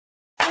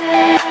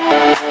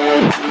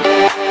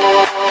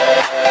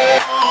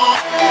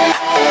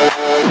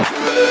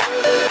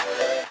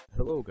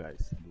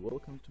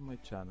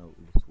channel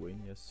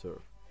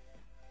LithuaniaSurf.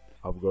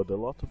 I've got a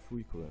lot of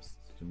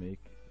requests to make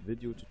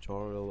video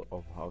tutorial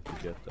of how to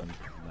get on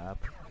the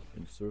map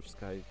in Surf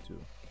Sky 2.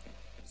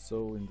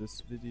 So in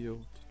this video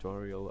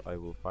tutorial I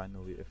will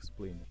finally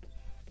explain it.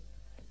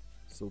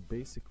 So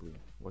basically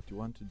what you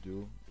want to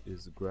do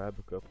is grab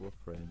a couple of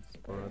friends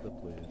or other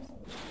players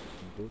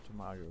and go to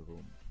Mario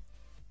room.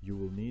 You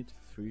will need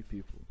 3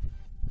 people.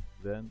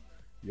 Then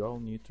you all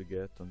need to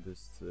get on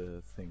this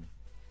thing.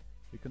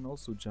 You can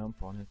also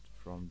jump on it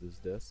from this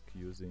desk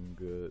using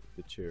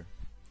the chair.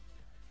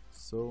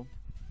 So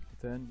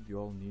then you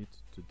all need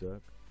to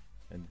duck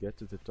and get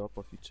to the top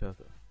of each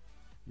other.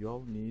 You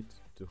all need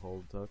to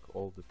hold duck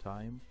all the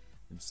time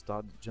and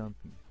start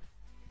jumping.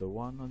 The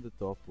one on the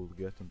top will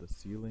get on the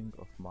ceiling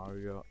of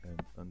Mario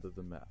and under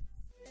the map.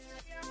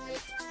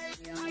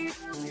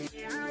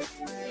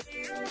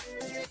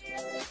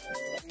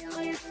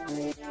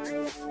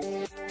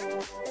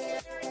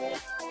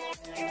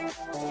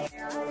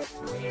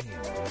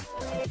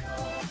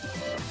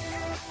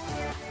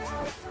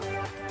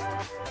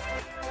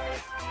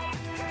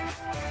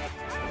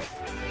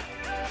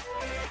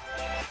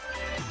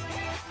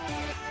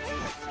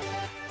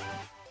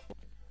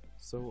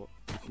 So,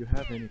 if you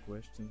have any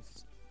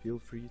questions, feel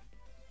free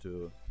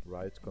to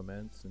write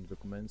comments in the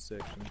comment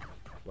section,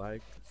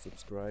 like,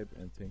 subscribe,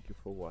 and thank you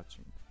for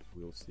watching.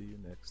 We'll see you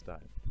next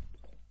time.